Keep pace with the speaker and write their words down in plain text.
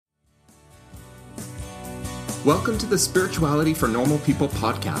Welcome to the Spirituality for Normal People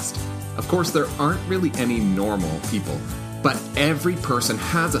podcast. Of course, there aren't really any normal people, but every person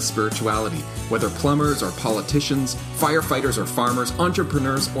has a spirituality, whether plumbers or politicians, firefighters or farmers,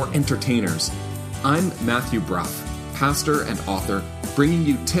 entrepreneurs or entertainers. I'm Matthew Brough, pastor and author, bringing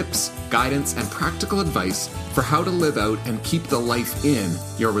you tips, guidance, and practical advice for how to live out and keep the life in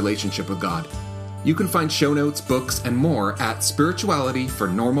your relationship with God. You can find show notes, books, and more at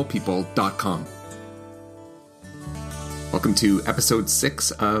spiritualityfornormalpeople.com. Welcome to episode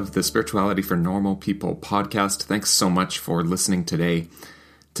 6 of the Spirituality for Normal People podcast. Thanks so much for listening today.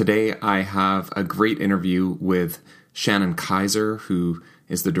 Today I have a great interview with Shannon Kaiser, who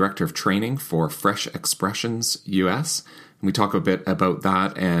is the Director of Training for Fresh Expressions US. And we talk a bit about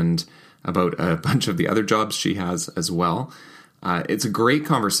that and about a bunch of the other jobs she has as well. It's a great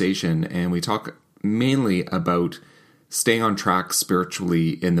conversation, and we talk mainly about staying on track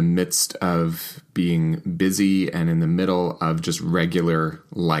spiritually in the midst of being busy and in the middle of just regular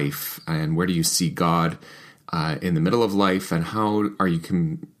life. And where do you see God in the middle of life, and how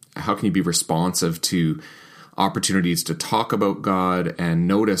can you be responsive to opportunities to talk about God and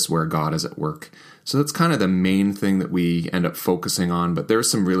notice where God is at work? So that's kind of the main thing that we end up focusing on, but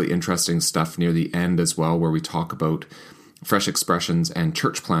there's some really interesting stuff near the end as well, where we talk about Fresh Expressions and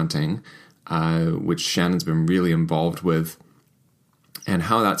church planting, which Shannon's been really involved with, and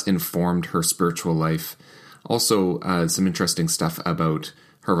how that's informed her spiritual life. Also, some interesting stuff about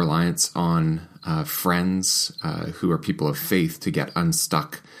her reliance on friends who are people of faith to get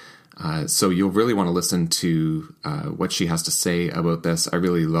unstuck. So you'll really want to listen to what she has to say about this. I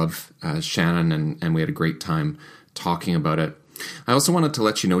really love Shannon, and we had a great time talking about it. I also wanted to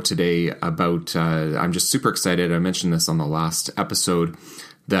let you know today about, I'm just super excited. I mentioned this on the last episode,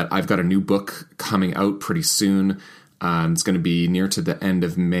 that I've got a new book coming out pretty soon. It's going to be near to the end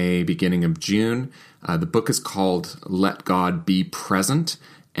of May, beginning of June. The book is called Let God Be Present,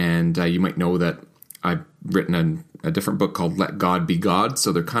 and you might know that I've written a different book called Let God Be God,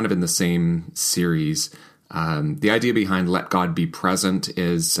 so they're kind of in the same series. The idea behind Let God Be Present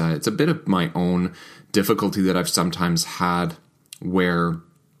is it's a bit of my own difficulty that I've sometimes had, where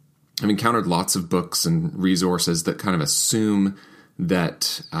I've encountered lots of books and resources that kind of assume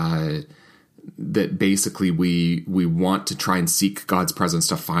that that basically we want to try and seek God's presence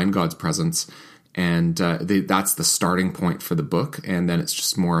to find God's presence, and that's the starting point for the book, and then it's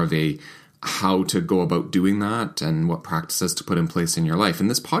just more of a how to go about doing that and what practices to put in place in your life. And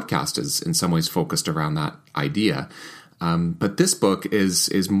this podcast is in some ways focused around that idea, but this book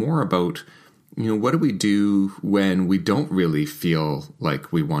is more about, what do we do when we don't really feel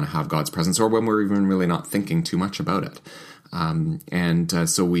like we want to have God's presence, or when we're even really not thinking too much about it.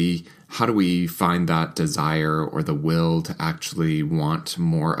 So how do we find that desire or the will to actually want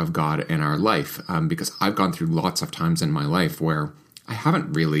more of God in our life? Because I've gone through lots of times in my life where I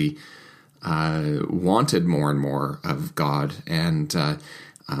haven't really wanted more and more of God, and though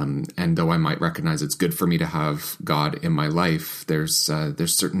I might recognize it's good for me to have God in my life, there's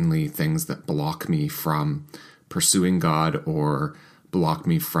certainly things that block me from pursuing God, or block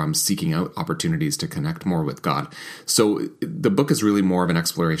me from seeking out opportunities to connect more with God. So the book is really more of an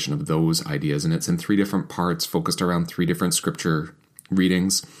exploration of those ideas, and it's in 3 different parts focused around 3 different scripture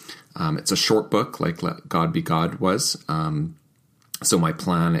readings. It's a short book, like Let God Be God was. So my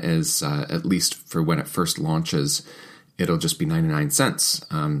plan is, at least for when it first launches, it'll just be 99 cents.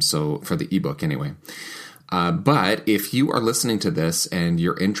 So for the ebook anyway. But if you are listening to this and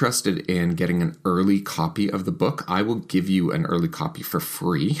you're interested in getting an early copy of the book, I will give you an early copy for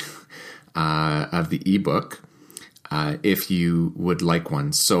free of the ebook if you would like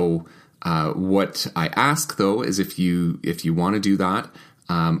one. So what I ask, though, is if you want to do that,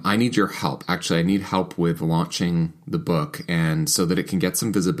 I need your help. Actually, I need help with launching the book, and so that it can get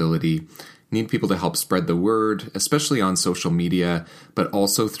some visibility. Need people to help spread the word, especially on social media, but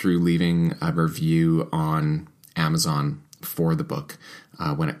also through leaving a review on Amazon for the book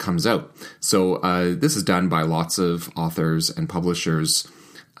when it comes out. So this is done by lots of authors and publishers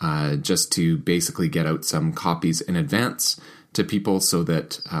just to basically get out some copies in advance to people, so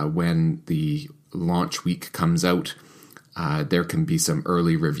that when the launch week comes out, there can be some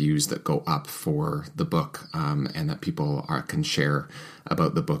early reviews that go up for the book, and that people can share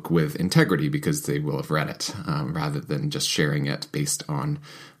about the book with integrity, because they will have read it, rather than just sharing it based on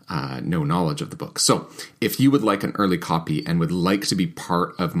no knowledge of the book. So if you would like an early copy and would like to be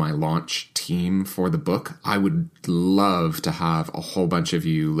part of my launch team for the book, I would love to have a whole bunch of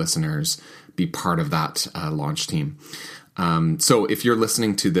you listeners be part of that launch team. So if you're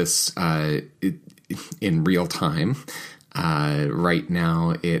listening to this in real time, Right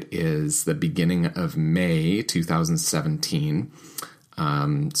now, it is the beginning of May 2017.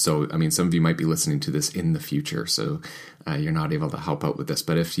 So, I mean, some of you might be listening to this in the future, so you're not able to help out with this.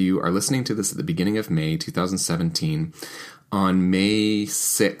 But if you are listening to this at the beginning of May 2017, on May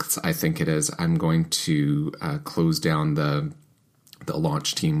 6th, I think it is, I'm going to close down the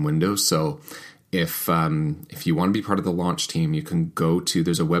launch team window. So if you want to be part of the launch team, you can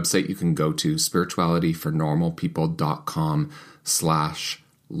there's a website you can go to,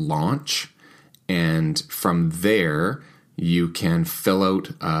 spiritualityfornormalpeople.com/launch. And from there, you can fill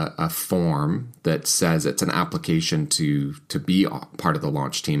out a form that says it's an application to be part of the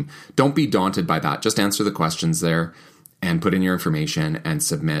launch team. Don't be daunted by that. Just answer the questions there and put in your information and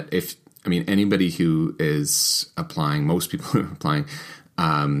submit. Anybody who is applying, most people who are applying,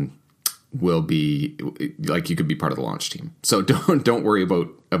 will be like, you could be part of the launch team. So don't worry about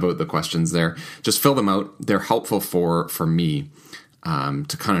the questions there. Just fill them out. They're helpful for me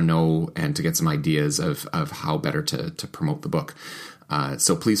to kind of know and to get some ideas of how better to promote the book.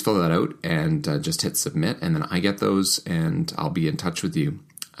 So please fill that out and just hit submit, and then I get those and I'll be in touch with you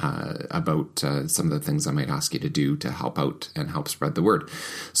about some of the things I might ask you to do to help out and help spread the word.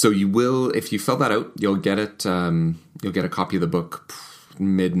 So you will, if you fill that out, you'll get it. You'll get a copy of the book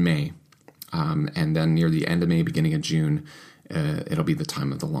mid-May, and then near the end of May, beginning of June, it'll be the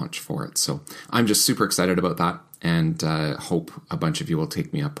time of the launch for it. So I'm just super excited about that, and hope a bunch of you will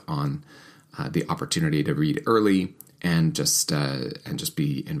take me up on the opportunity to read early and just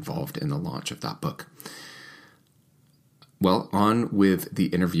be involved in the launch of that book. Well, on with the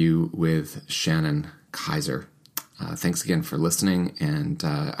interview with Shannon Kaiser. Thanks again for listening, and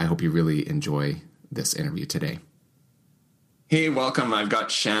I hope you really enjoy this interview today. Hey, welcome. I've got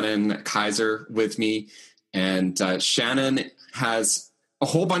Shannon Kaiser with me, and Shannon has a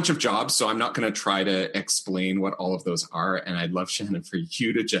whole bunch of jobs, so I'm not going to try to explain what all of those are, and I'd love, Shannon, for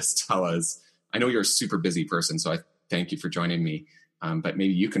you to just tell us. I know you're a super busy person, so I thank you for joining me. But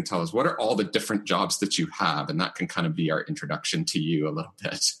maybe you can tell us, what are all the different jobs that you have? And that can kind of be our introduction to you a little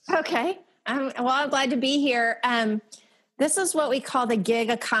bit. Okay. Well, I'm glad to be here. This is what we call the gig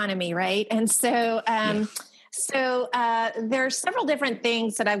economy, right? And so there are several different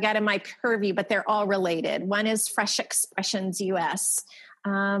things that I've got in my purview, but they're all related. One is Fresh Expressions US.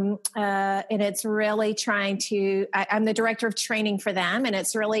 And it's really trying to, I'm the director of training for them, and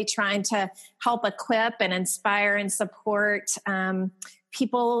it's really trying to help equip and inspire and support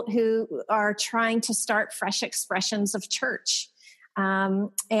people who are trying to start fresh expressions of church.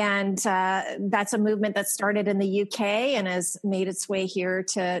 And that's a movement that started in the UK and has made its way here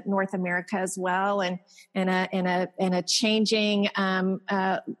to North America as well. And in a changing,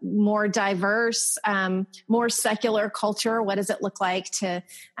 more diverse, more secular culture, what does it look like to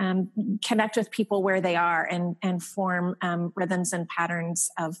connect with people where they are and form rhythms and patterns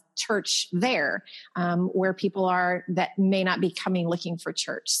of church there, where people are that may not be coming looking for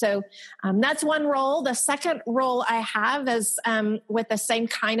church. So that's one role. The second role I have is with the same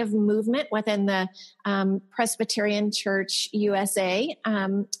kind of movement within the Presbyterian Church USA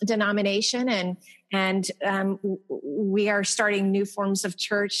denomination, and we are starting new forms of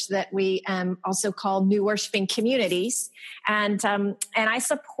church that we also call new worshiping communities. And I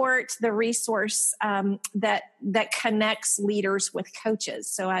support the resource that connects leaders with coaches.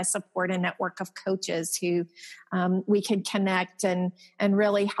 So I support a network of coaches who we can connect and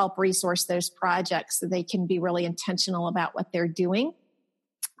really help resource those projects so they can be really intentional about what they're doing.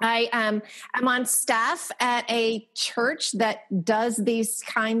 I'm on staff at a church that does these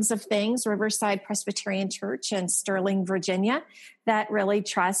kinds of things, Riverside Presbyterian Church in Sterling, Virginia, that really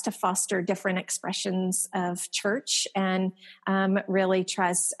tries to foster different expressions of church and really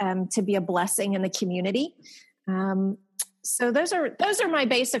tries to be a blessing in the community. So those are my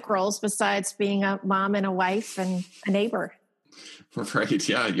basic roles, besides being a mom and a wife and a neighbor. Right.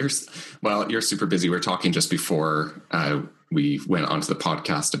 Yeah. You're super busy. We were talking just before we went onto the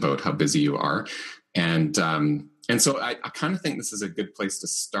podcast about how busy you are. And so I kind of think this is a good place to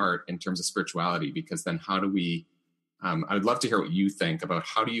start in terms of spirituality, because then how do we, I would love to hear what you think about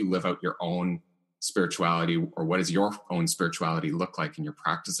how do you live out your own spirituality, or what does your own spirituality look like and your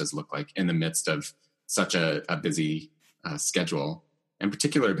practices look like in the midst of such a busy schedule, and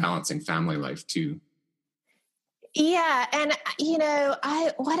particularly balancing family life too. Yeah. And,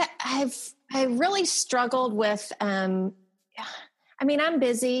 I really struggled with, I'm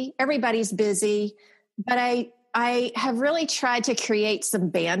busy, everybody's busy, but I have really tried to create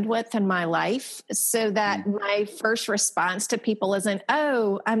some bandwidth in my life so that my first response to people isn't,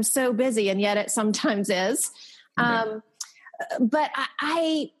 oh, I'm so busy. And yet it sometimes is. But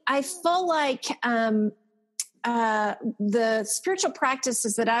I feel like, the spiritual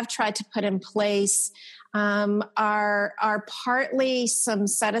practices that I've tried to put in place are partly some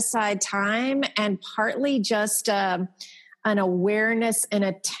set aside time and partly just an awareness and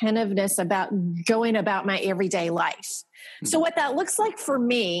attentiveness about going about my everyday life. Mm-hmm. So what that looks like for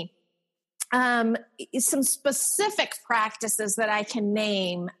me, is some specific practices that I can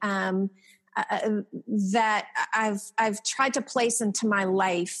name that I've tried to place into my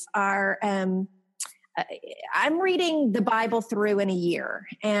life are. I'm reading the Bible through in a year,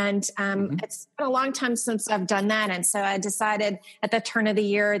 and it's been a long time since I've done that. And so I decided at the turn of the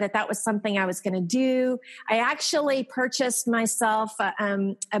year that was something I was going to do. I actually purchased myself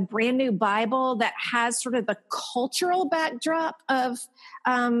a brand new Bible that has sort of the cultural backdrop of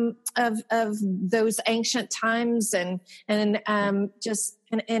those ancient times and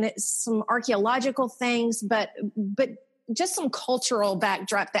it's some archaeological things, but just some cultural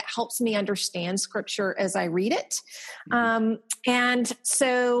backdrop that helps me understand scripture as I read it. And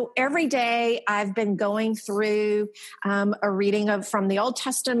so every day I've been going through a reading from the Old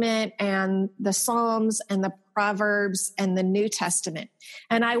Testament and the Psalms and the Proverbs and the New Testament.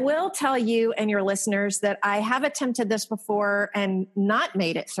 And I will tell you and your listeners that I have attempted this before and not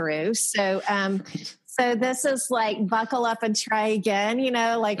made it through. So, so this is like buckle up and try again,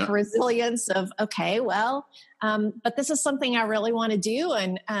 resilience of, okay, well, but this is something I really want to do.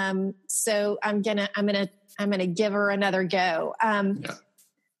 And, so I'm going to give her another go.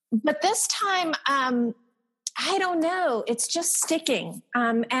 But this time, I don't know. It's just sticking.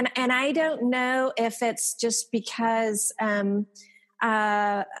 And I don't know if it's just because,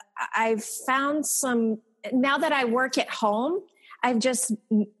 I've found now that I work at home, I've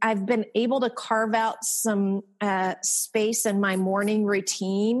been able to carve out some space in my morning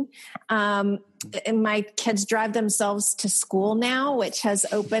routine. And my kids drive themselves to school now, which has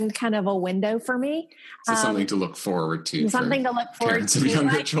opened kind of a window for me. So something to look forward to. Something to look forward to. Of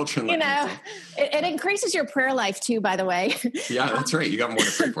younger children. It increases your prayer life too, by the way. Yeah, that's right. You got more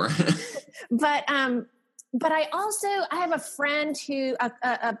to pray for. But I have a friend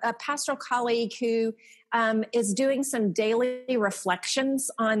a pastoral colleague who is doing some daily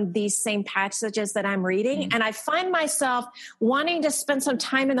reflections on these same passages that I'm reading. And I find myself wanting to spend some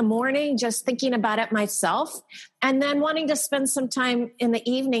time in the morning just thinking about it myself, and then wanting to spend some time in the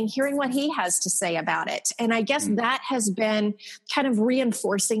evening hearing what he has to say about it. And I guess that has been kind of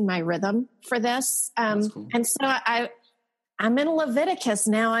reinforcing my rhythm for this. Cool. And so I'm in Leviticus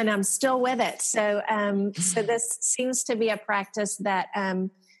now and I'm still with it. So, so this seems to be a practice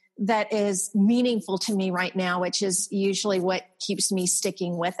that is meaningful to me right now, which is usually what keeps me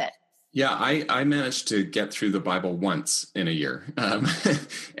sticking with it. Yeah, I managed to get through the Bible once in a year.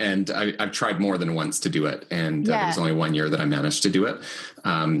 And I've tried more than once to do it. And it was only 1 year that I managed to do it.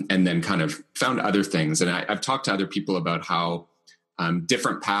 And then kind of found other things. And I've talked to other people about how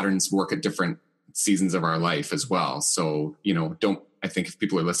different patterns work at different seasons of our life as well. So, I think if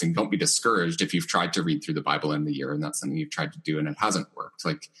people are listening, don't be discouraged if you've tried to read through the Bible in the year and that's something you've tried to do and it hasn't worked.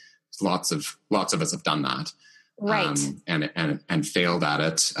 Like lots of us have done that. Right. And failed at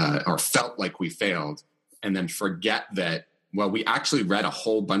it, or felt like we failed, and then forget that, well, we actually read a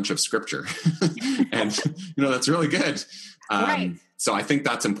whole bunch of scripture and, that's really good. Right. So I think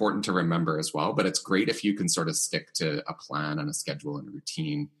that's important to remember as well, but it's great if you can sort of stick to a plan and a schedule and a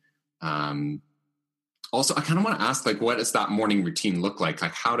routine. Also, I kind of want to ask, what does that morning routine look like?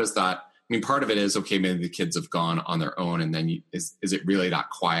 Like, how does that, part of it is, okay, maybe the kids have gone on their own, and then is it really that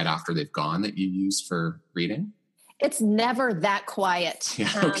quiet after they've gone that you use for reading? It's never that quiet.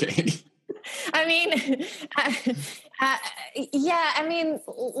 Yeah, okay.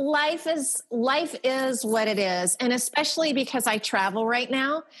 Life is what it is. And especially because I travel right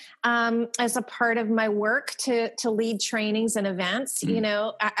now, as a part of my work to lead trainings and events,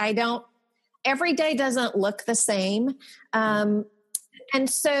 I don't, every day doesn't look the same. And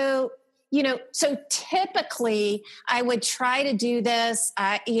so, so typically I would try to do this.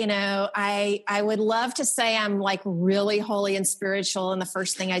 I would love to say I'm like really holy and spiritual, and the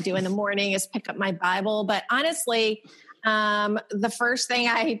first thing I do in the morning is pick up my Bible. But honestly, the first thing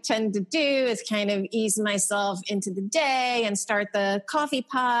I tend to do is kind of ease myself into the day and start the coffee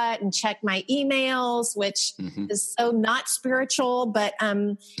pot and check my emails, which is so not spiritual, but,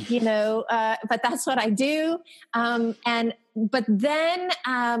 but that's what I do.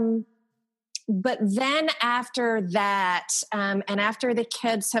 But then after that, and after the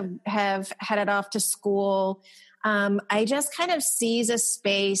kids have headed off to school, I just kind of seize a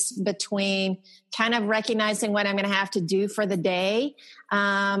space between kind of recognizing what I'm going to have to do for the day,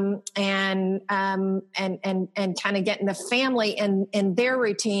 and kind of getting the family in their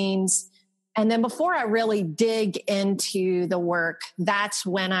routines and then before I really dig into the work, that's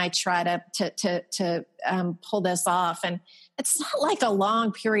when I try to pull this off. And it's not like a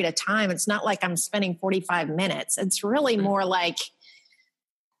long period of time. It's not like I'm spending 45 minutes. It's really more like,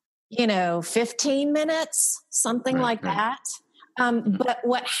 15 minutes, something like that. But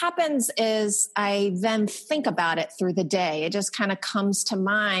what happens is I then think about it through the day. It just kind of comes to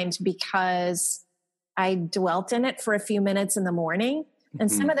mind because I dwelt in it for a few minutes in the morning.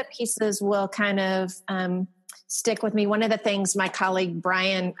 And some of the pieces will kind of stick with me. One of the things my colleague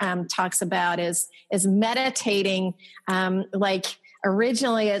Brian talks about is meditating. Like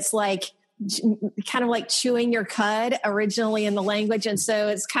originally it's like kind of like chewing your cud originally in the language. And so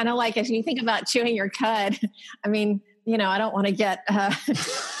it's kind of like, if you think about chewing your cud, I mean, I don't want to get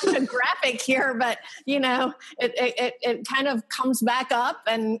graphic here, but it kind of comes back up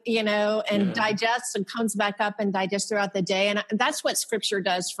and digests and comes back up and digests throughout the day. And that's what scripture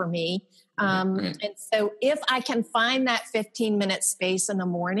does for me. And so if I can find that 15-minute space in the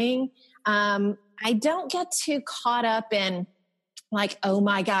morning, I don't get too caught up in like, oh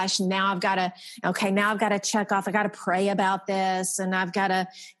my gosh, now I've got to check off. I got to pray about this. And I've got to,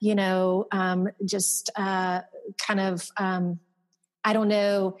 I don't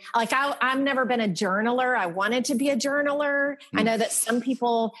know. Like I've never been a journaler. I wanted to be a journaler. I know that some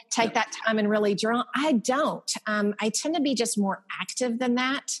people take that time and really journal. I don't. I tend to be just more active than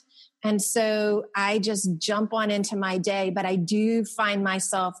that. And so I just jump on into my day, but I do find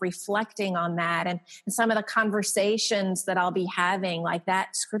myself reflecting on that and some of the conversations that I'll be having, like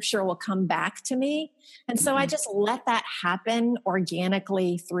that scripture will come back to me. And so I just let that happen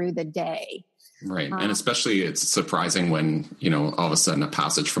organically through the day. Right. And especially it's surprising when, all of a sudden a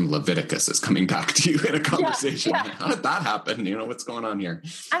passage from Leviticus is coming back to you in a conversation. Yeah. How did that happen? What's going on here?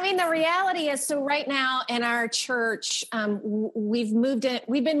 I mean, the reality is, so right now in our church, we've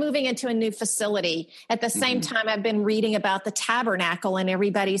been moving into a new facility. At the same time, I've been reading about the tabernacle and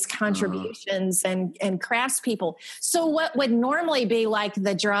everybody's contributions and craftspeople. So what would normally be like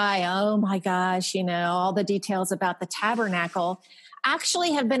the dry, oh my gosh, all the details about the tabernacle,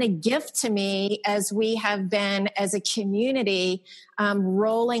 actually have been a gift to me as we have been as a community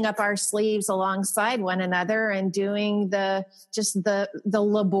rolling up our sleeves alongside one another and doing the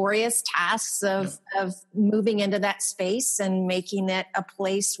laborious tasks of moving into that space and making it a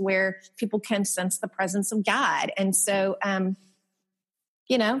place where people can sense the presence of God. And so that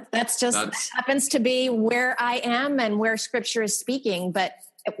happens to be where I am and where scripture is speaking, but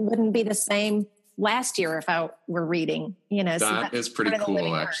it wouldn't be the same last year if I were reading, that is pretty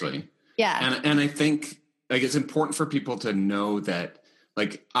cool, actually. Yeah. And I think like it's important for people to know that,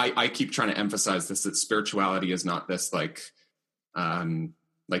 like, I keep trying to emphasize this, that spirituality is not this like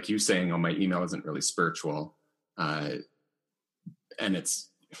you saying, oh, my email isn't really spiritual. And it's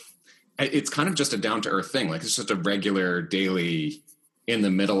kind of just a down to earth thing. Like it's just a regular daily in the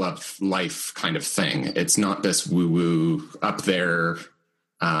middle of life kind of thing. It's not this woo woo up there,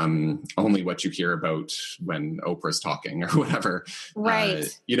 only what you hear about when Oprah's talking or whatever.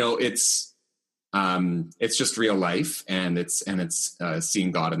 Right. It's just real life, and it's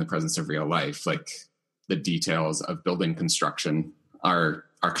seeing God in the presence of real life. Like the details of building construction are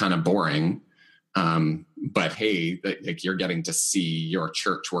kind of boring. But hey, like you're getting to see your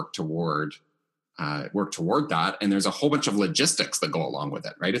church work toward that. And there's a whole bunch of logistics that go along with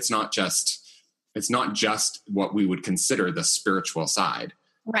it, right? It's not just what we would consider the spiritual side.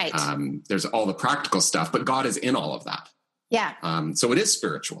 Right. There's all the practical stuff, but God is in all of that. Yeah. So it is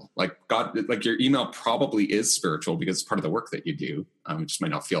spiritual. Like God, like your email probably is spiritual because it's part of the work that you do. It just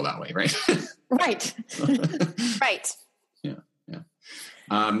might not feel that way, right? Right. Right. Yeah.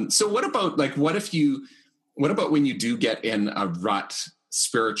 So what about when you do get in a rut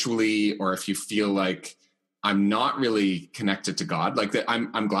spiritually, or if you feel like I'm not really connected to God, like that,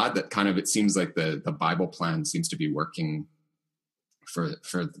 I'm glad that kind of, it seems like the Bible plan seems to be working for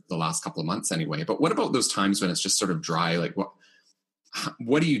the last couple of months anyway. But what about those times when it's just sort of dry? Like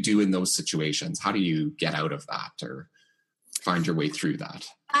what do you do in those situations? How do you get out of that or find your way through that?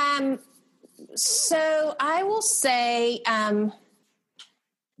 So I will say,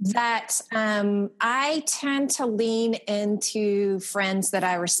 that I tend to lean into friends that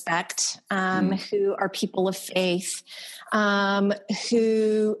I respect, who are people of faith,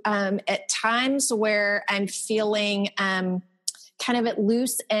 who at times where I'm feeling kind of at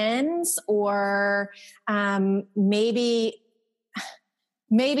loose ends, or maybe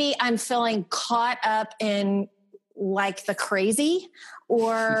I'm feeling caught up in like the crazy,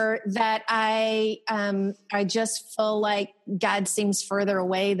 or that I just feel like God seems further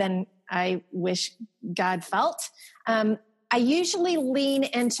away than I wish God felt. I usually lean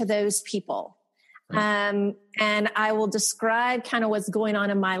into those people. And I will describe kind of what's going on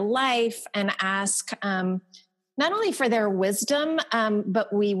in my life and ask not only for their wisdom,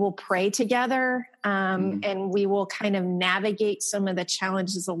 but we will pray together and we will kind of navigate some of the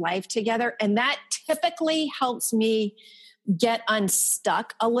challenges of life together. And that typically helps me get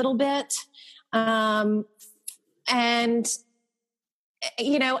unstuck a little bit. And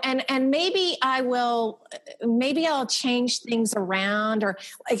maybe I'll change things around, or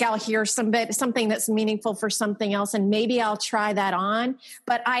like I'll hear something that's meaningful for something else, and maybe I'll try that on.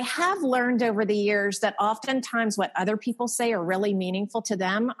 But I have learned over the years that oftentimes what other people say are really meaningful to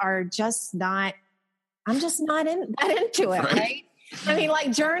them are just not, I'm just not into it, right? I mean, like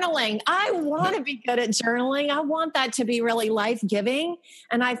journaling. I want to be good at journaling. I want that to be really life-giving.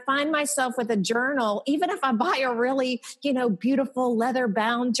 And I find myself with a journal, even if I buy a really, beautiful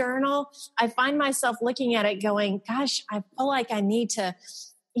leather-bound journal, I find myself looking at it going, gosh, I feel like I need to,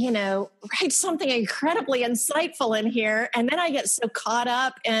 write something incredibly insightful in here. And then I get so caught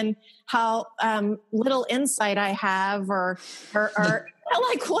up in how little insight I have or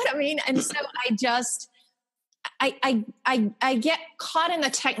like what I mean. And so I get caught in the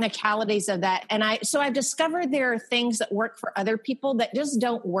technicalities of that. And so I've discovered there are things that work for other people that just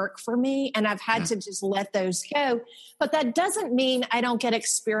don't work for me. And I've had to just let those go. But that doesn't mean I don't get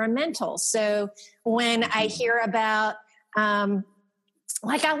experimental. So when I hear about,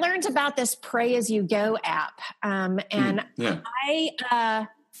 like I learned about this Pray As You Go app.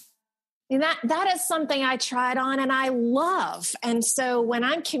 That is something I tried on and I love. And so when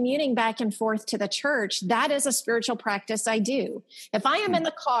I'm commuting back and forth to the church, that is a spiritual practice I do. If I am in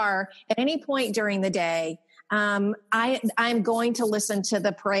the car at any point during the day, I'm going to listen to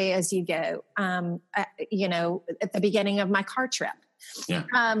the Pray As You Go, at the beginning of my car trip. Yeah.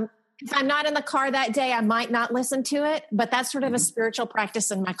 If I'm not in the car that day, I might not listen to it, but that's sort of a spiritual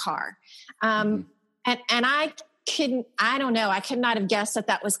practice in my car. And I don't know. I could not have guessed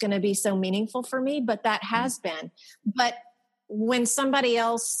that was going to be so meaningful for me, but that has been. But when somebody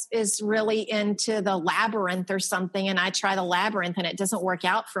else is really into the Labyrinth or something, and I try the Labyrinth and it doesn't work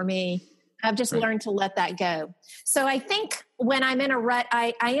out for me, I've just learned to let that go. So I think when I'm in a rut,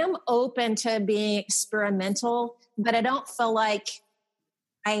 I am open to being experimental, but I don't feel like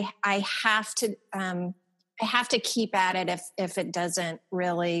I have to keep at it if it doesn't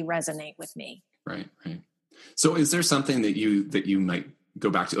really resonate with me. Right. So is there something that you might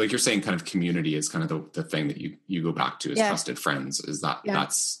go back to? Like you're saying, kind of community is kind of the thing that you go back to as trusted friends. Is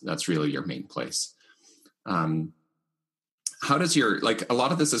that's really your main place. How does a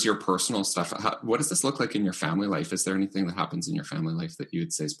lot of this is your personal stuff. What does this look like in your family life? Is there anything that happens in your family life that you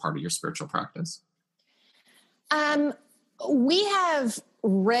would say is part of your spiritual practice? We have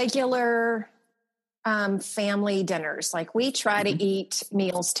regular family dinners. Like we try to eat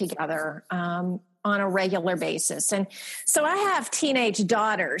meals together on a regular basis. And so I have teenage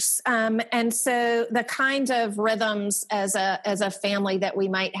daughters. And so the kind of rhythms as a family that we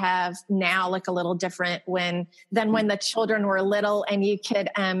might have now look a little different than when the children were little, and you could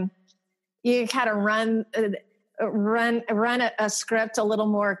kind of run a script a little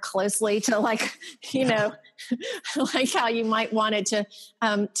more closely to like how you might want it to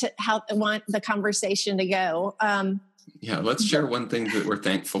want the conversation to go. Let's share one thing that we're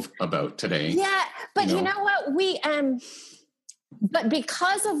thankful about today. Yeah, but you know what? But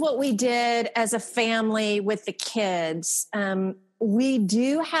because of what we did as a family with the kids, we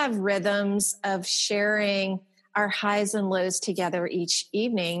do have rhythms of sharing our highs and lows together each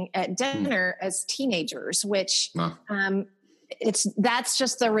evening at dinner as teenagers, which that's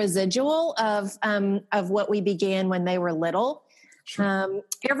just the residual of what we began when they were little. Sure.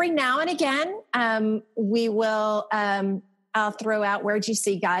 Every now and again, we will, I'll throw out, where'd you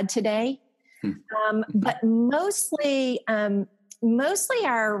see God today? But mostly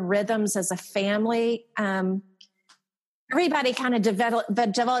our rhythms as a family, everybody kind of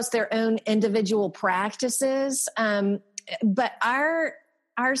develops their own individual practices. But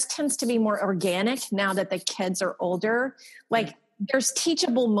ours tends to be more organic now that the kids are older. Like there's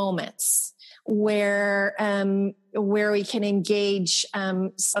teachable moments where we can engage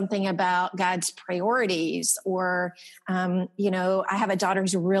something about God's priorities, or I have a daughter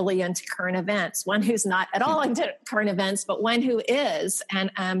who's really into current events, one who's not at all into current events, but one who is, and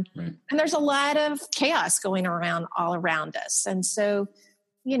there's a lot of chaos going around all around us, and so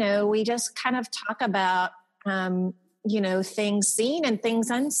we just kind of talk about things seen and things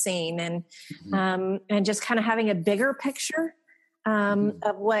unseen, and just kind of having a bigger picture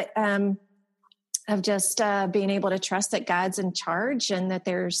of what. Of just being able to trust that God's in charge, and that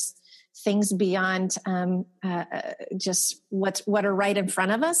there's things beyond just what are right in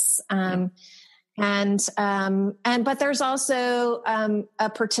front of us. But there's also a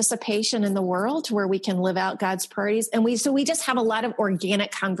participation in the world where we can live out God's priorities. And we just have a lot of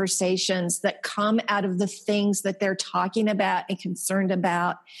organic conversations that come out of the things that they're talking about and concerned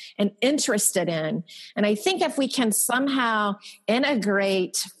about and interested in. And I think if we can somehow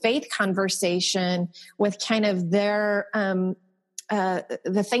integrate faith conversation with kind of their,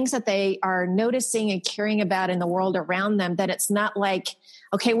 the things that they are noticing and caring about in the world around them, that it's not like,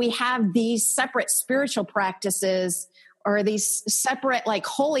 okay, we have these separate spiritual practices or these separate like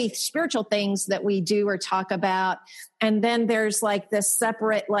holy spiritual things that we do or talk about. And then there's like this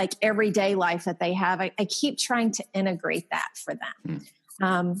separate like everyday life that they have. I keep trying to integrate that for them.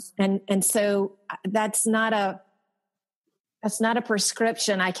 And so that's not a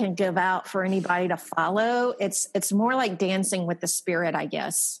prescription I can give out for anybody to follow. It's more like dancing with the Spirit, I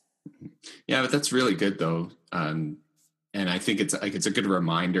guess. Yeah, but that's really good though. And I think it's a good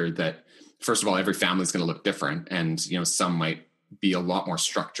reminder that, first of all, every family is going to look different, and some might be a lot more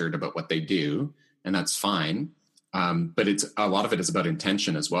structured about what they do, and that's fine. But it's a lot of it is about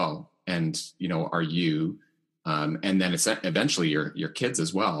intention as well. And are you, and then it's eventually your kids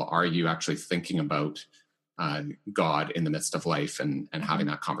as well. Are you actually thinking about God in the midst of life and having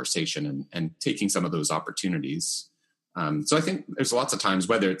that conversation and taking some of those opportunities? So I think there's lots of times,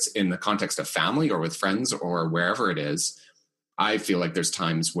 whether it's in the context of family or with friends or wherever it is, I feel like there's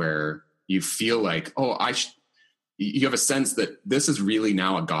times where you feel like, you have a sense that this is really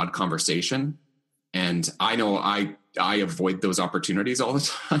now a God conversation. And I know I avoid those opportunities all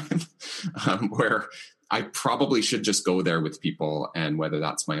the time where I probably should just go there with people, and whether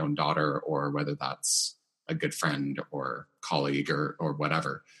that's my own daughter or whether that's a good friend or colleague or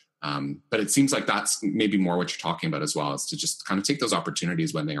whatever. But it seems like that's maybe more what you're talking about as well, is to just kind of take those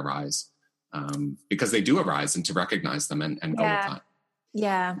opportunities when they arise, because they do arise, and to recognize them and go with that.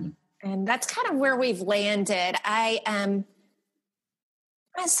 Yeah. And that's kind of where we've landed.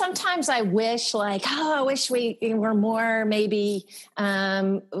 Sometimes I wish I wish we were more maybe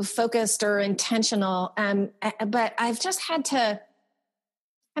focused or intentional. But I've just had to,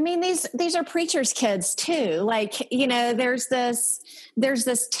 these are preachers' kids too. There's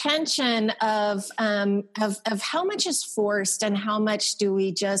this tension of how much is forced and how much do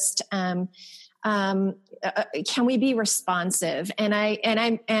we just can we be responsive? And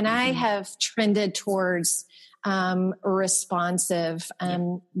I have trended towards responsive,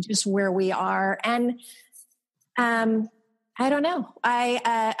 just where we are, and I don't know.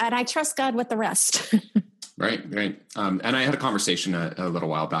 I trust God with the rest. Right. And I had a conversation a little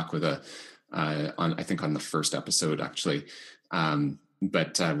while back with I think on the first episode actually,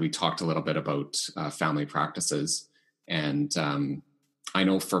 but we talked a little bit about family practices, and I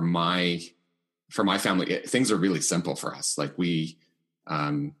know for my family, things are really simple for us. Like we,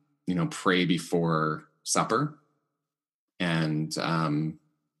 pray before supper, and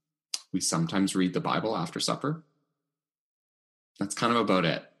we sometimes read the Bible after supper. That's kind of about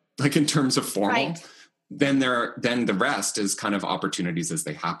it. Like in terms of formal. Right. Then the rest is kind of opportunities as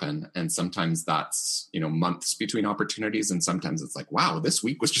they happen. And sometimes that's, months between opportunities. And sometimes it's like, wow, this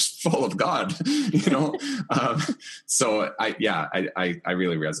week was just full of God, So I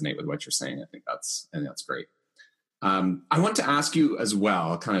really resonate with what you're saying. I think that's great. I want to ask you as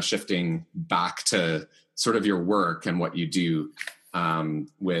well, kind of shifting back to sort of your work and what you do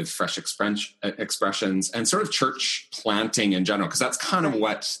with Fresh Expressions and sort of church planting in general, because that's kind of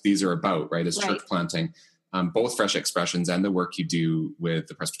what these are about, right? Is church planting, both Fresh Expressions and the work you do with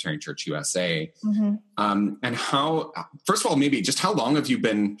the Presbyterian Church USA. Mm-hmm. And how, first of all, maybe just how long have you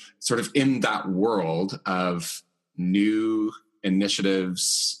been sort of in that world of new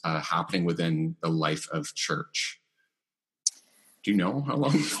initiatives happening within the life of church? Do you know how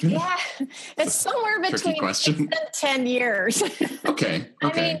long? Yeah, it's somewhere between 6 and 10 years. Okay.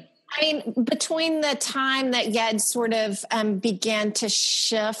 I mean, between the time that Ged sort of began to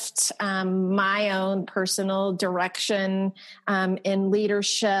shift my own personal direction in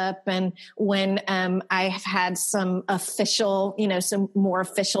leadership, and when I have had some official, some more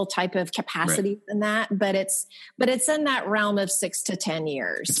official type of capacity than that, but it's in that realm of 6 to 10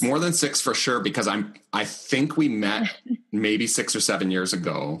 years. It's more than 6 for sure, because I think we met maybe 6 or 7 years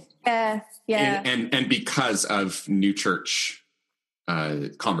ago. Yeah. And because of New Church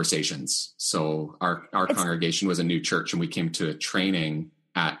conversations. So our congregation was a new church, and we came to a training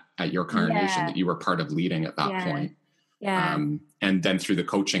at your congregation that you were part of leading at that point. Yeah. And then through the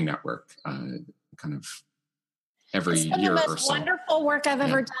coaching network, kind of every year or so. It's the most wonderful work I've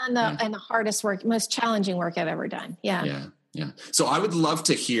ever done, and the hardest work, most challenging work I've ever done. Yeah. Yeah. So I would love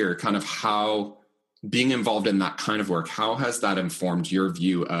to hear kind of how being involved in that kind of work, how has that informed your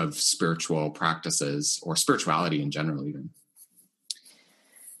view of spiritual practices or spirituality in general even?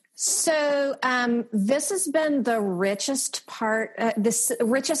 So this has been the richest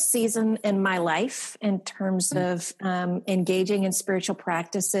richest season in my life in terms of engaging in spiritual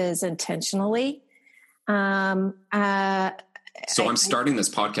practices intentionally. So I'm starting this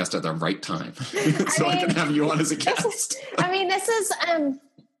podcast at the right time, I can have you on as a guest.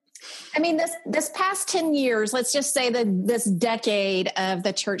 This past 10 years, let's just say this decade of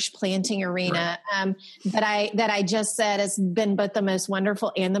the church planting arena, right, that I just said has been both the most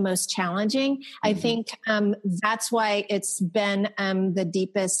wonderful and the most challenging. Mm-hmm. I think that's why it's been the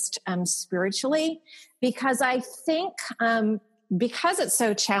deepest spiritually, because I think because it's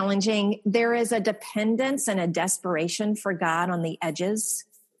so challenging, there is a dependence and a desperation for God on the edges,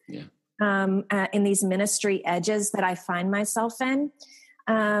 in these ministry edges that I find myself in.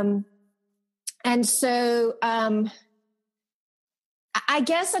 And so, I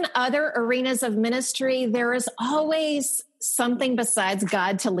guess in other arenas of ministry, there is always something besides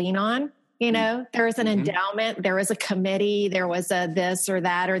God to lean on. You know, there is an endowment, there is a committee, there was a this or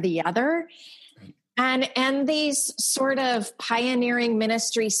that or the other. And these sort of pioneering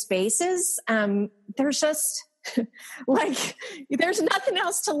ministry spaces, there's just like, there's nothing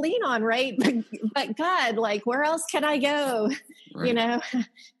else to lean on, right? But God, like, where else can I go? Right. You know,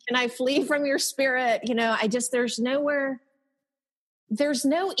 can I flee from your spirit? You know, there's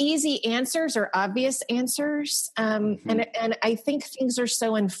no easy answers or obvious answers. And I think things are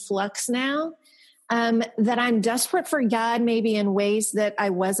so in flux now, that I'm desperate for God, maybe in ways that I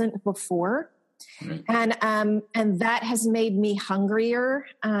wasn't before. Right. And that has made me hungrier,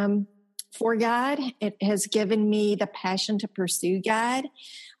 for God. It has given me the passion to pursue God,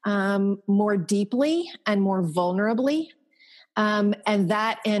 more deeply and more vulnerably. And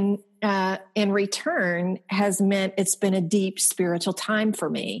that in return has meant it's been a deep spiritual time for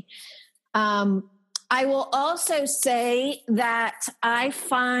me. I will also say that I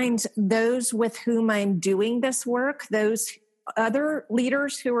find those with whom I'm doing this work, those other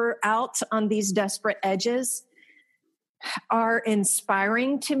leaders who are out on these desperate edges, are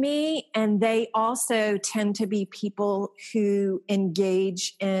inspiring to me. And they also tend to be people who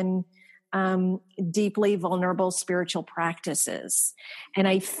engage in deeply vulnerable spiritual practices. And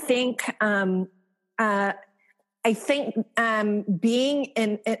I think being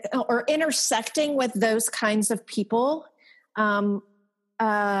in or intersecting with those kinds of people, I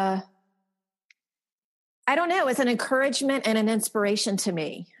don't know, is an encouragement and an inspiration to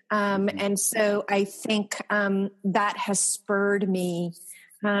me. And so I think that has spurred me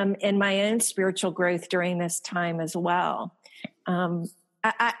in my own spiritual growth during this time as well.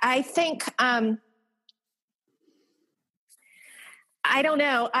 I think, I don't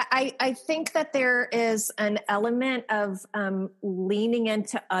know. I think that there is an element of leaning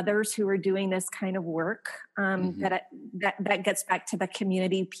into others who are doing this kind of work, that gets back to the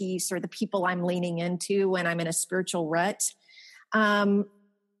community piece or the people I'm leaning into when I'm in a spiritual rut.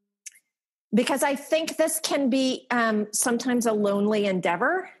 Because I think this can be sometimes a lonely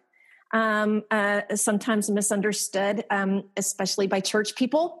endeavor, sometimes misunderstood, especially by church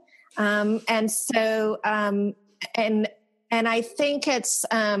people. And so, and I think it's,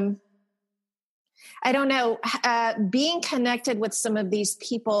 I don't know, being connected with some of these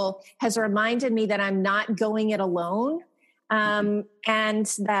people has reminded me that I'm not going it alone. And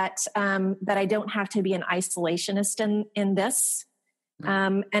that I don't have to be an isolationist in this.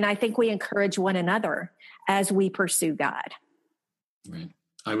 And I think we encourage one another as we pursue God. Right.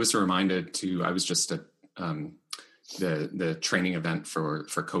 I was reminded I was just at the training event for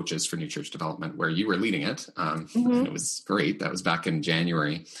coaches for New Church Development where you were leading it. And it was great. That was back in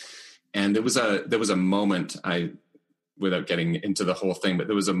January. And there was a moment, without getting into the whole thing, but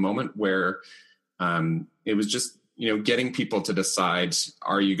there was a moment where it was just, getting people to decide,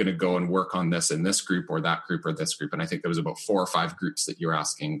 are you going to go and work on this in this group or that group or this group? And I think there was about 4 or 5 groups that you were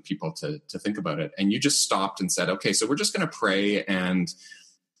asking people to think about it. And you just stopped and said, okay, so we're just going to pray and,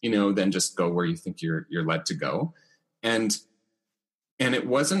 then just go where you think you're led to go. And it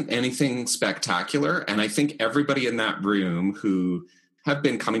wasn't anything spectacular. And I think everybody in that room who have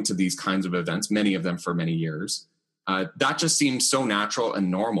been coming to these kinds of events, many of them for many years, that just seemed so natural and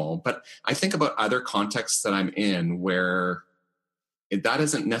normal. But I think about other contexts that I'm in where that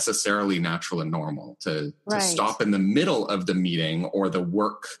isn't necessarily natural and normal to stop in the middle of the meeting or the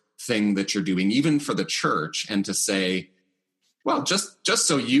work thing that you're doing, even for the church, and to say, well, just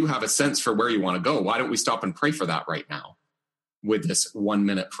so you have a sense for where you want to go, why don't we stop and pray for that right now with this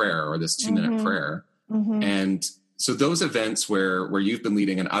 1-minute prayer or this 2-minute prayer? And So those events where you've been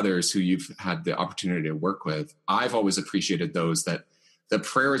leading and others who you've had the opportunity to work with, I've always appreciated those that the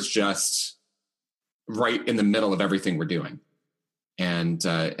prayer is just right in the middle of everything we're doing, and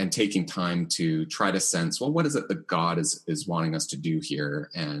taking time to try to sense, well, what is it that God is wanting us to do here,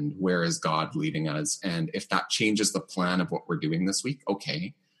 and where is God leading us? And if that changes the plan of what we're doing this week,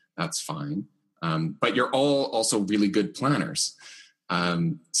 okay, that's fine. But you're all also really good planners.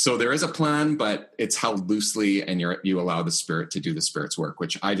 So there is a plan, but it's held loosely, and you allow the Spirit to do the Spirit's work,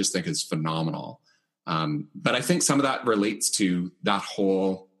 which I just think is phenomenal. But I think some of that relates to that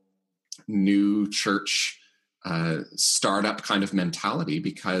whole new church startup kind of mentality,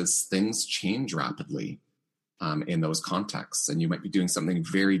 because things change rapidly in those contexts, and you might be doing something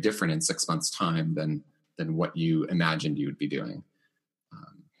very different in 6 months' time than what you imagined you would be doing.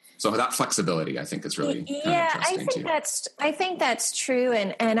 So that flexibility, I think, is really kind of interesting too. I think that's true,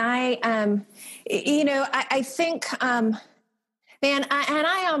 and I I think, man,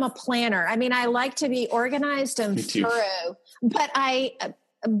 I am a planner. I mean, I like to be organized and thorough, but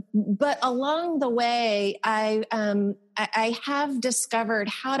along the way, I have discovered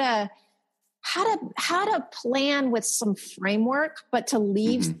how to plan with some framework, but to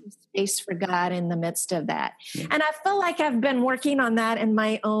leave some space for God in the midst of that. Yeah. And I feel like I've been working on that in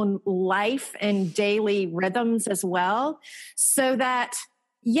my own life and daily rhythms as well. So that,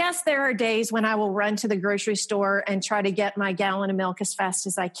 yes, there are days when I will run to the grocery store and try to get my gallon of milk as fast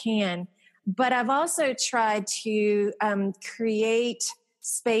as I can. But I've also tried to create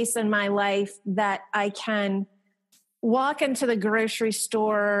space in my life that I can walk into the grocery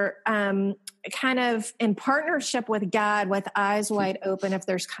store kind of in partnership with God, with eyes wide open, if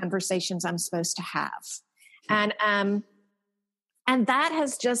there's conversations I'm supposed to have. And that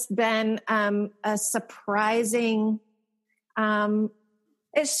has just been a surprising,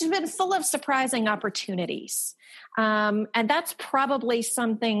 it's been full of surprising opportunities. And that's probably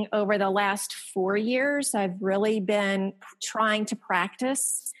something over the last 4 years I've really been trying to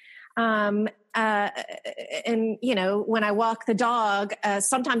practice. And when I walk the dog,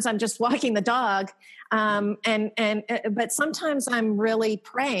 sometimes I'm just walking the dog. But sometimes I'm really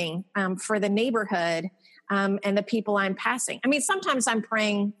praying, for the neighborhood, and the people I'm passing. I mean, sometimes I'm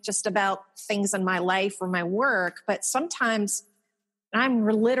praying just about things in my life or my work, but sometimes I'm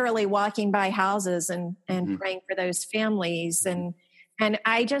literally walking by houses and praying for those families. And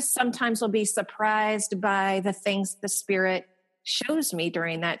I just sometimes will be surprised by the things the Spirit shows me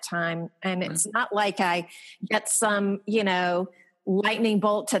during that time. And it's not like I get some, lightning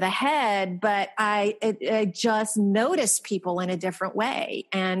bolt to the head, but I just notice people in a different way.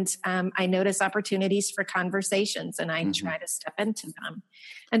 And I notice opportunities for conversations, and I try to step into them.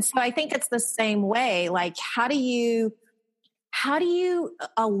 And so I think it's the same way. Like, how do you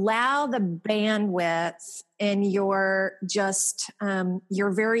allow the bandwidth in your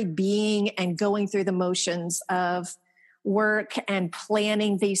your very being and going through the motions of work and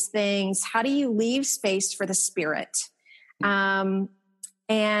planning these things? How do you leave space for the Spirit, and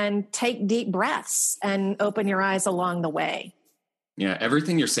take deep breaths and open your eyes along the way? Yeah,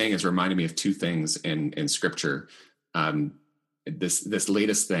 everything you're saying is reminding me of two things in Scripture. This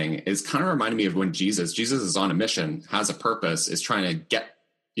latest thing is kind of reminding me of when Jesus is on a mission, has a purpose, is trying to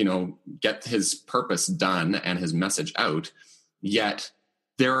get his purpose done and his message out. Yet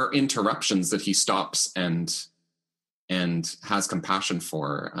there are interruptions that he stops and has compassion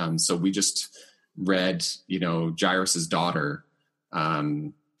for. So we just read, Jairus's daughter,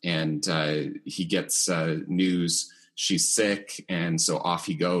 and he gets news she's sick, and so off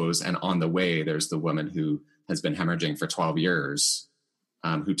he goes. And on the way, there's the woman who has been hemorrhaging for 12 years,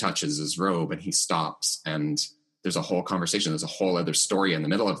 who touches his robe, and he stops, and there's a whole conversation. There's a whole other story in the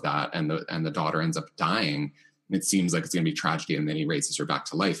middle of that, and the daughter ends up dying. It seems like it's going to be tragedy, and then he raises her back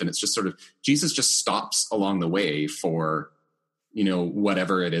to life. And it's just sort of, Jesus just stops along the way for,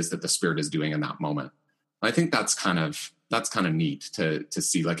 whatever it is that the Spirit is doing in that moment. I think that's kind of neat to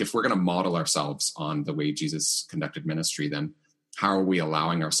see. Like, if we're going to model ourselves on the way Jesus conducted ministry, then how are we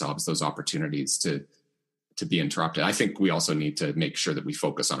allowing ourselves those opportunities to be interrupted? I think we also need to make sure that we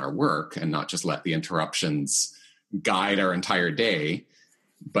focus on our work and not just let the interruptions guide our entire day,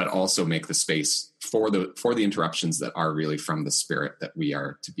 but also make the space for the interruptions that are really from the Spirit that we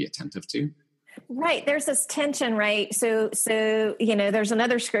are to be attentive to. Right. There's this tension, right? So, there's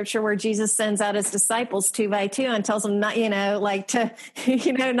another scripture where Jesus sends out his disciples 2 by 2 and tells them not, not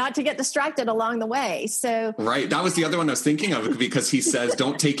to get distracted along the way. So, right. That was the other one I was thinking of, because he says,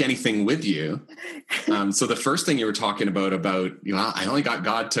 don't take anything with you. So the first thing you were talking about, I only got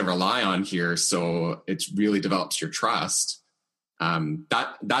God to rely on here. So it really develops your trust.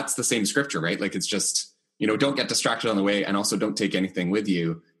 That's the same scripture, right? Like, it's just, don't get distracted on the way, and also don't take anything with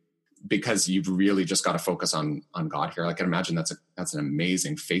you, because you've really just got to focus on God here. I can imagine that's an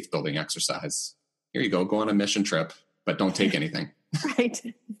amazing faith building exercise. Here you go on a mission trip, but don't take anything. Right.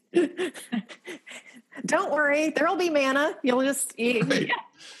 Don't worry, there'll be manna. You'll just eat. Right.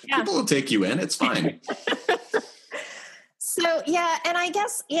 Yeah. People will take you in. It's fine. So, yeah. And I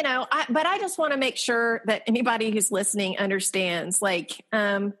guess, but I just want to make sure that anybody who's listening understands, like,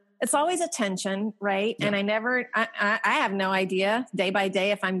 it's always a tension, right? Yeah. And I have no idea day by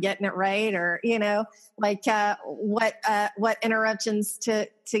day if I'm getting it right, or, what interruptions to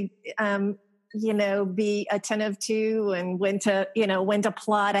be attentive to, and when to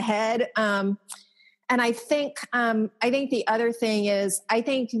plot ahead. And I think the other thing is, I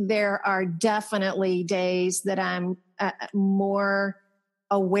think there are definitely days that I'm more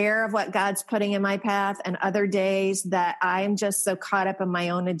aware of what God's putting in my path, and other days that I'm just so caught up in my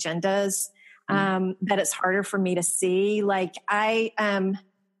own agendas that it's harder for me to see. Like I'm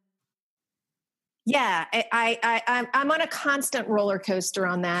on a constant roller coaster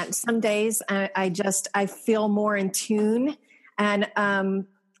on that. Some days I feel more in tune and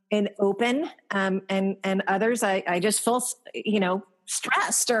open, and others I just feel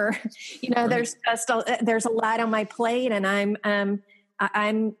stressed, or right. there's a lot on my plate, and I'm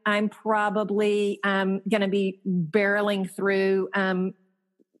probably going to be barreling through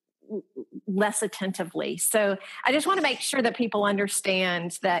less attentively. So I just want to make sure that people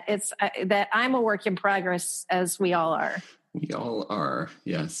understand that it's that I'm a work in progress, as we all are. We all are,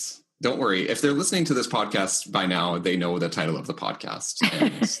 yes. Don't worry. If they're listening to this podcast by now, they know the title of the podcast,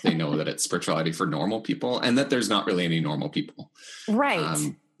 and they know that it's Spirituality for Normal People, and that there's not really any normal people.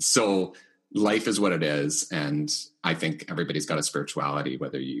 Right. So life is what it is, and I think everybody's got a spirituality,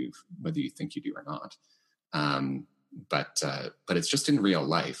 whether you think you do or not. But it's just in real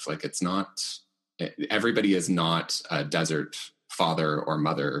life. Like, it's not, everybody is not a desert father or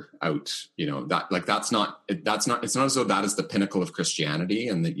mother out, it's not as though that is the pinnacle of Christianity,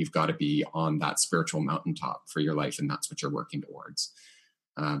 and that you've got to be on that spiritual mountaintop for your life, and that's what you're working towards.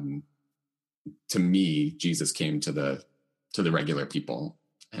 To me, Jesus came to the regular people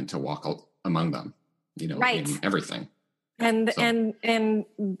and to walk among them, right. in everything. And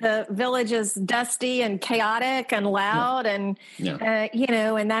the village is dusty and chaotic and loud, and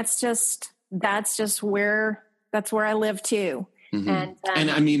that's where I live too. Mm-hmm.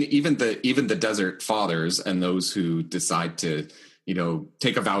 And I mean, even the desert fathers and those who decide to,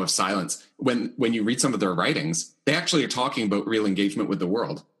 take a vow of silence, when you read some of their writings, they actually are talking about real engagement with the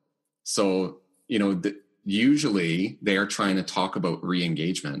world. So, usually they are trying to talk about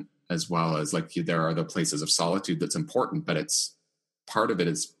re-engagement, as well as, like, there are the places of solitude that's important, but it's part of it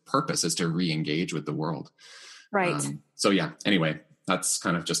is purpose is to re-engage with the world. Right. So yeah, anyway, that's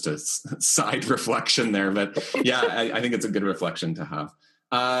kind of just a side reflection there, but yeah, I think it's a good reflection to have.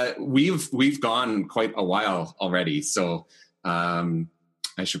 We've gone quite a while already, so I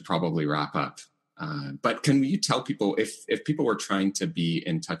should probably wrap up. But can you tell people, if people were trying to be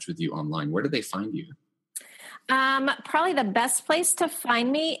in touch with you online, where do they find you? Probably the best place to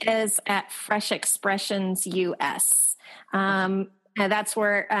find me is at Fresh Expressions US. And that's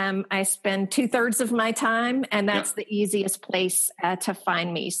where I spend 2/3 of my time, and that's the easiest place to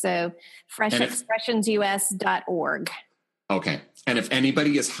find me. So freshexpressionsus.org. Okay. And if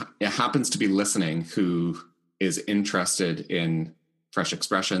anybody happens to be listening who is interested in Fresh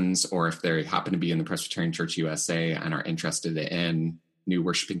Expressions, or if they happen to be in the Presbyterian Church USA and are interested in new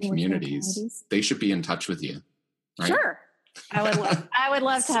worshiping communities, they should be in touch with you. Right? Sure. I would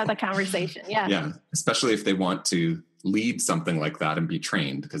love to have the conversation. Yeah. Yeah. Especially if they want to lead something like that and be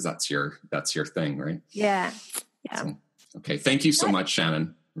trained, because that's your thing, right? Yeah. Yeah. So, okay. Thank you so much,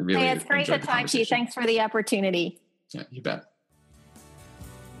 Shannon. Really, it's great to talk to you. Thanks for the opportunity. Yeah, you bet.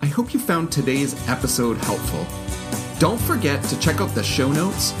 I hope you found today's episode helpful. Don't forget to check out the show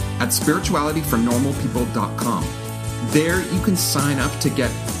notes at spiritualityfornormalpeople.com. There you can sign up to get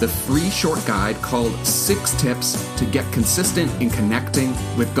the free short guide called 6 Tips to Get Consistent in Connecting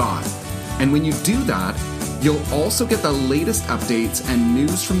with God. And when you do that, you'll also get the latest updates and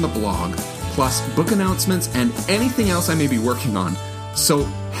news from the blog, plus book announcements and anything else I may be working on. So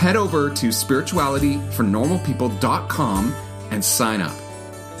head over to spiritualityfornormalpeople.com and sign up.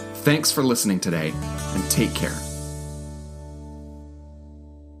 Thanks for listening today, and take care.